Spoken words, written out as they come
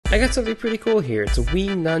I got something pretty cool here. It's a Wii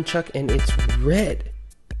Nunchuck and it's red.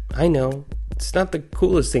 I know, it's not the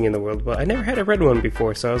coolest thing in the world, but I never had a red one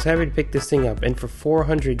before, so I was happy to pick this thing up, and for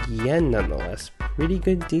 400 yen nonetheless. Pretty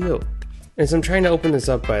good deal. As I'm trying to open this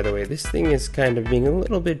up, by the way, this thing is kind of being a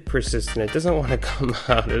little bit persistent. It doesn't want to come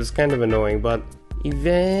out. It was kind of annoying, but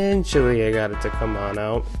eventually I got it to come on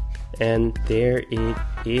out, and there it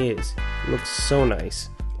is. It looks so nice.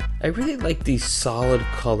 I really like these solid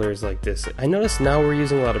colors like this. I notice now we're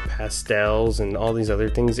using a lot of pastels and all these other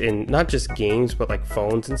things in not just games, but like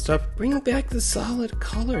phones and stuff. Bring back the solid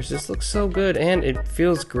colors. This looks so good, and it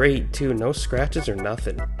feels great too. No scratches or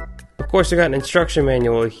nothing. Of course, I got an instruction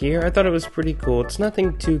manual here. I thought it was pretty cool. It's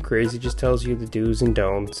nothing too crazy, just tells you the do's and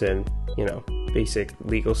don'ts and, you know, basic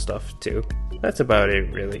legal stuff too. That's about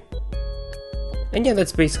it, really. And yeah,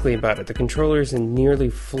 that's basically about it. The controller is in nearly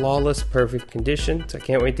flawless, perfect condition, so I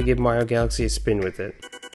can't wait to give Mario Galaxy a spin with it.